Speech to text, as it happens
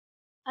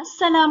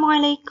Assalamu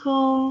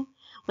alaikum.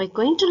 We're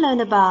going to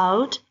learn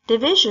about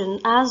division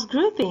as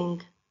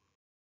grouping.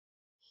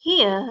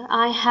 Here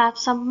I have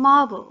some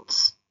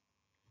marbles.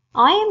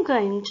 I am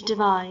going to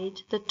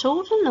divide the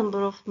total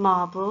number of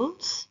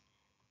marbles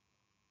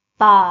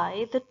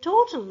by the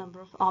total number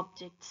of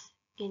objects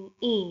in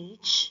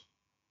each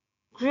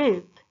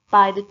group,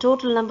 by the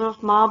total number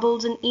of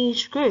marbles in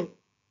each group.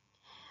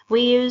 We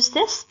use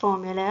this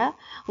formula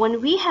when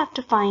we have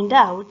to find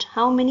out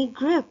how many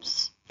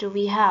groups do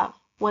we have,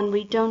 when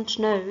we don't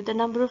know the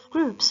number of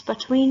groups,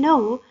 but we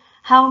know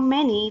how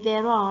many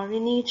there are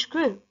in each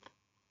group.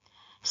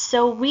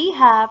 So we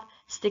have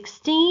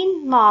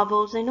 16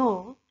 marbles in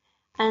all,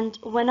 and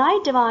when I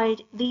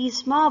divide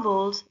these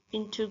marbles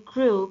into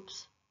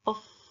groups of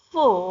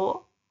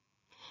 4,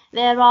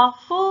 there are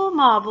 4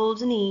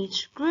 marbles in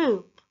each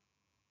group.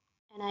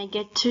 And I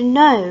get to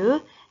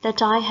know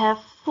that I have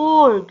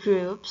 4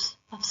 groups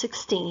of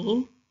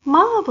 16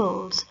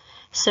 marbles.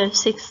 So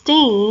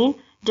 16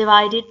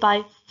 divided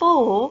by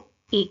 4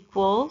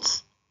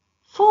 equals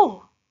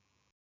 4.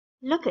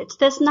 Look at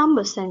this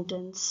number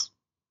sentence.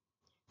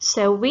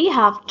 So we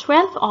have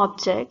 12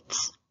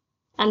 objects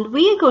and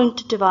we are going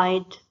to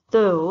divide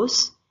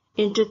those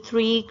into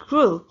 3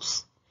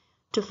 groups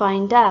to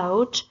find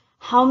out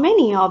how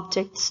many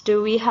objects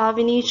do we have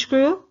in each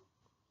group.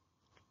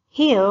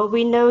 Here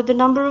we know the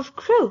number of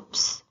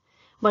groups,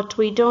 but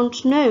we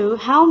don't know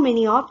how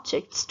many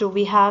objects do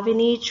we have in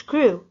each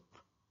group.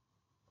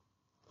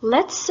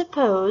 Let's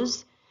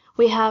suppose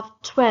we have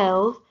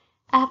 12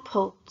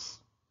 apples.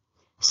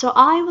 So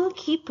I will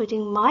keep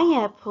putting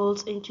my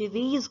apples into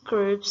these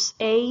groups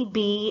A,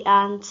 B,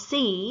 and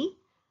C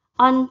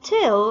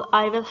until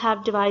I will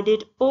have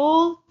divided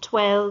all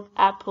 12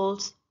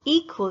 apples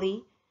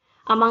equally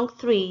among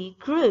 3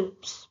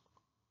 groups.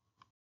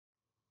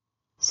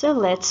 So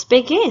let's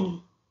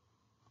begin.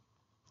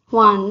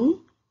 1,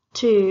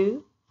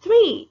 2,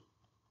 3,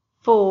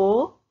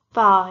 4,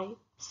 5,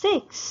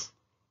 6,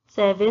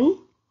 7,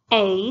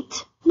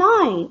 8,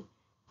 9,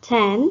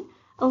 10,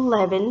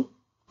 11,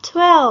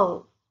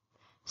 12.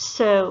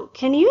 So,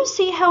 can you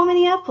see how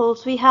many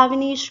apples we have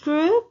in each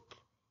group?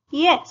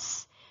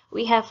 Yes,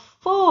 we have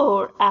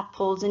 4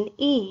 apples in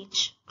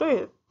each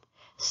group.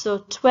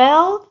 So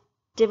 12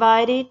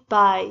 divided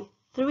by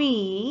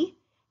 3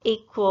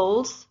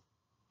 equals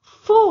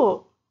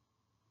 4.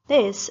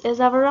 This is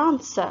our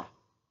answer.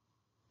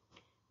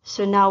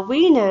 So now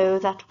we know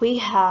that we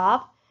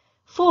have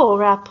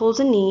 4 apples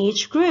in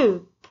each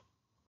group.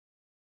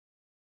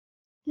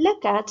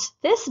 Look at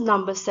this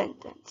number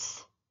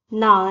sentence.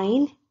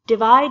 9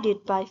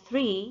 divided by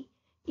 3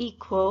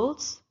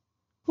 equals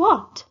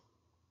what?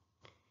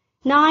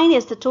 9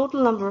 is the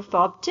total number of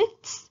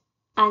objects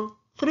and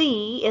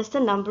 3 is the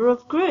number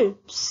of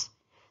groups.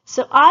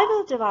 So I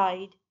will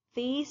divide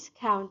these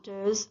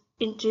counters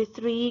into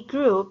 3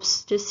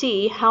 groups to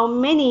see how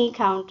many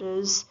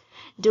counters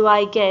do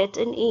I get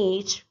in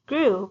each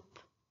group.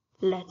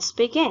 Let's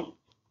begin.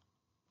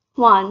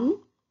 1,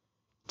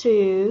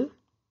 2,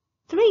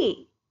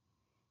 3.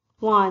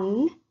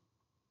 1,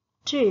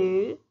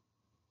 2,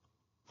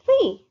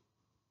 3.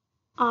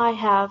 I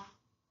have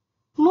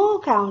more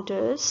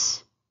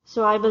counters,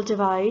 so I will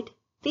divide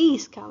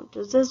these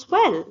counters as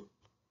well.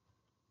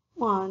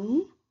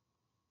 1,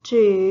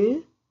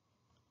 2,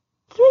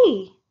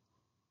 3.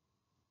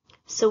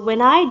 So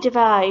when I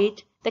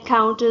divide the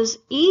counters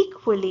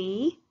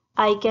equally,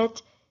 I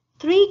get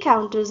 3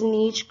 counters in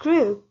each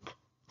group.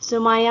 So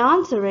my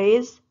answer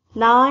is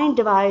 9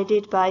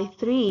 divided by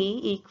 3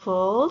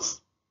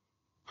 equals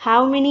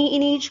how many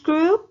in each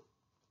group?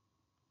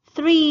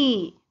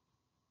 3.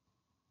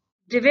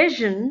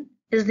 Division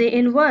is the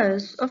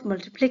inverse of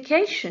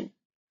multiplication.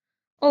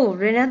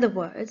 Or in other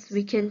words,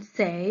 we can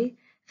say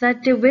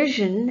that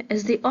division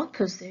is the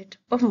opposite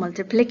of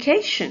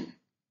multiplication.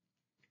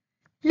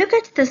 Look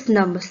at this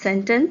number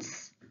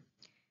sentence.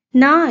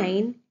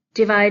 9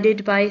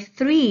 divided by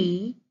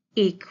 3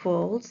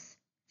 equals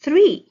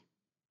 3.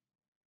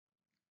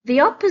 The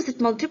opposite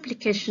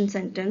multiplication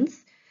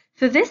sentence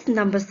for this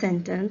number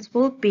sentence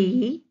will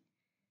be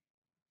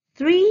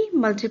 3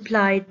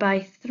 multiplied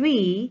by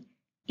 3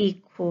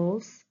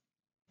 equals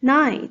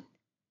 9.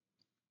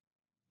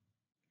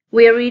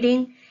 We are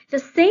reading the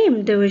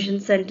same division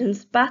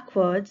sentence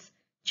backwards,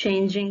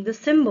 changing the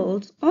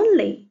symbols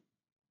only.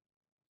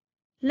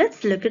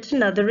 Let's look at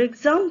another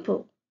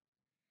example.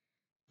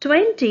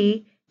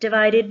 20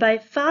 divided by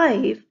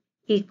 5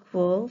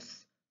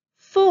 equals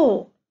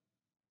 4.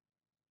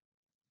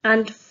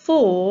 And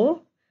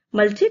 4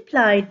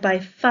 multiplied by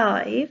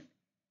 5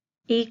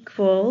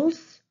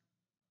 equals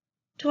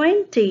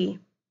 20.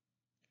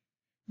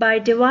 By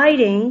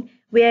dividing,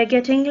 we are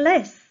getting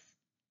less.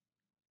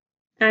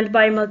 And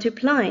by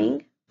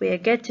multiplying, we are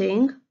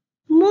getting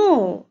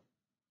more.